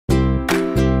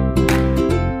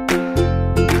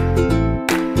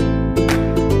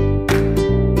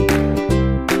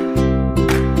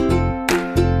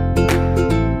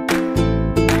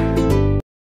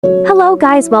Hello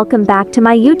guys, welcome back to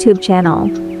my YouTube channel.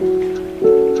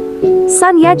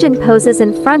 Sonyejin poses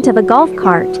in front of a golf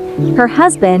cart. Her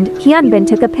husband, Hyunbin,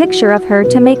 took a picture of her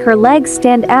to make her legs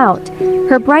stand out.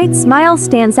 Her bright smile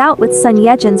stands out with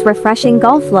Sonyejin's refreshing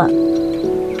golf look.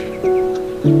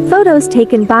 Photos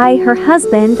taken by her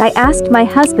husband. I asked my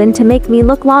husband to make me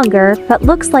look longer, but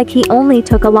looks like he only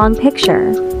took a long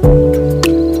picture.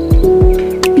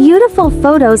 Beautiful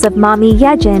photos of mommy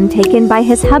Yejin taken by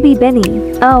his hubby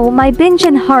Binny. Oh, my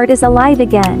binjin heart is alive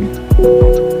again.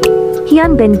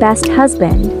 Hyunbin, best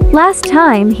husband. Last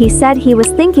time he said he was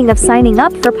thinking of signing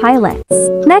up for pilots.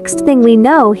 Next thing we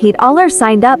know, he'd all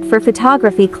signed up for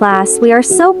photography class. We are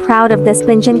so proud of this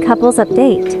binjin couple's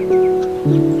update.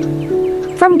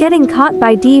 From getting caught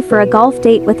by D for a golf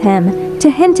date with him, to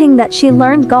hinting that she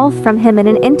learned golf from him in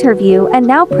an interview and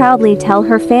now proudly tell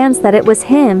her fans that it was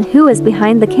him who is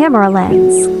behind the camera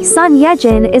lens.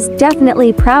 Sonyejin is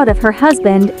definitely proud of her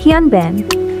husband, Hyunbin.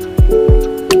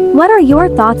 What are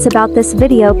your thoughts about this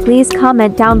video? Please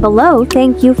comment down below.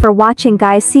 Thank you for watching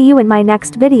guys. See you in my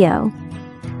next video.